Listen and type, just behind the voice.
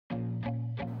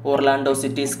Orlando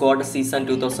City Squad Season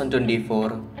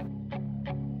 2024.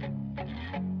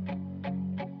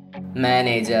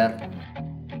 Manager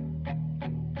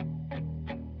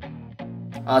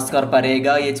Oscar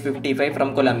Parega, age 55,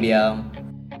 from Colombia.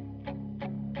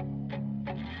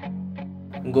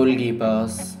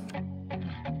 Goalkeepers: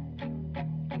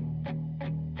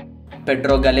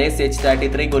 Pedro Gales, age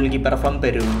 33, goalkeeper from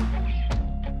Peru.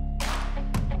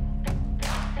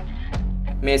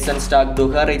 Mason Stark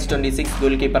Duhar, age 26,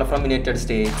 goalkeeper from United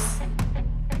States.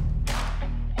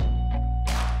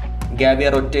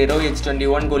 Javier Otero, age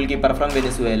 21, goalkeeper from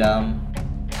Venezuela.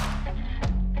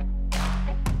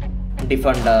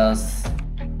 Defenders: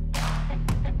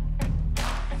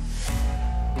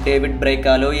 David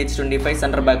Brekalo, age 25,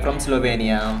 centre back from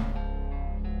Slovenia.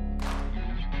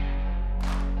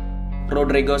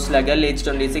 Rodrigo Schlegel, age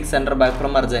 26, centre back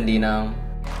from Argentina.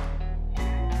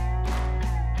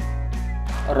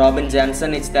 Robin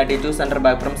Jansen, age 32, centre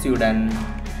back from Sweden.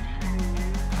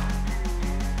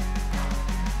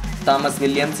 Thomas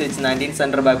Williams, age 19,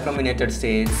 centre back from United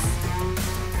States.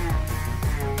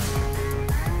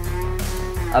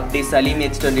 Abdi Salim,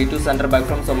 age 22, centre back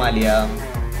from Somalia.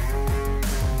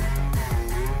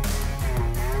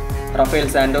 Rafael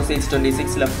Santos, age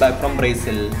 26, left back from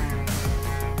Brazil.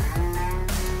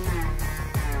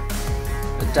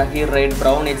 Tahir Reid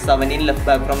Brown, age 17, left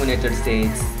back from United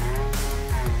States.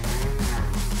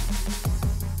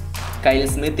 Kyle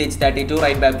Smith, age 32,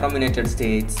 right back from United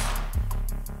States.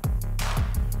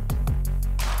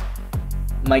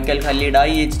 Michael Khalidai,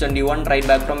 age 21, right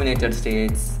back from United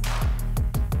States.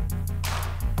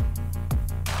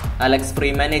 Alex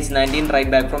Freeman, age 19,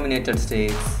 right back from United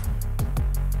States.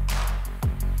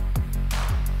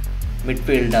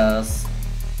 Midfielders: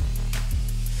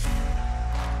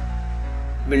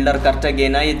 Wilder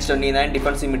Cartagena, age 29,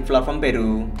 defensive midfielder from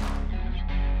Peru.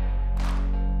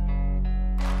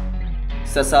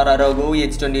 Cesar Arago,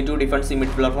 age 22, defensive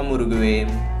midfielder from Uruguay.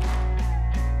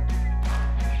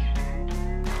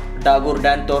 Dagur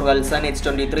Dan Thorvaldsen, age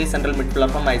 23, central midfielder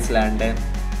from Iceland.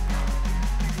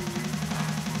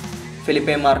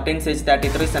 Felipe Martins, age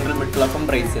 33, central midfielder from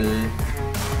Brazil.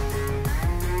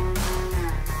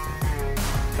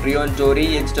 Rion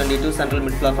Tori, age 22, central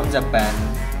midfielder from Japan.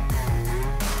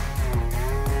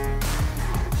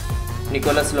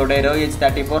 Nicolas Lodeiro, age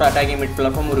 34, attacking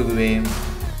midfielder from Uruguay.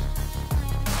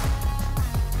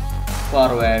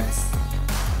 Forwards: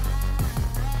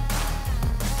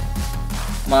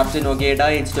 Martin Ojeda,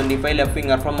 age 25, left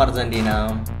winger from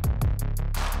Argentina.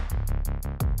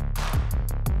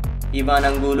 Ivan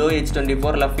Angulo, age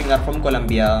 24, left winger from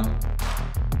Colombia.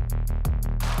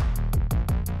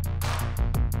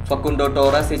 Facundo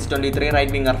Torres, age 23,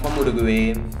 right winger from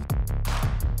Uruguay.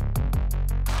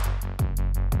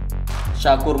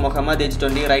 Shakur Mohammed, age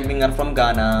 20, right winger from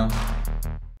Ghana.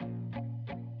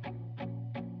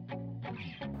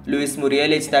 Luis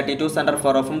Muriel, age 32, centre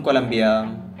forward from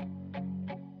Colombia.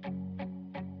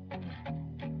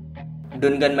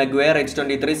 Duncan Maguire, age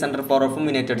 23, centre forward from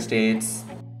United States.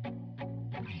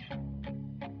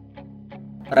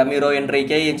 Ramiro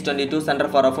Enrique, age 22, centre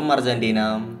forward from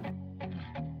Argentina.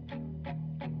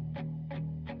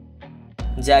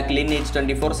 Jacqueline, age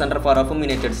 24, centre forward from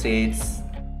United States.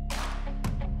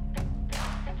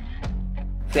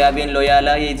 Fabian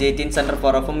Loyola, age 18, centre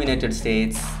forward from United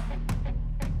States.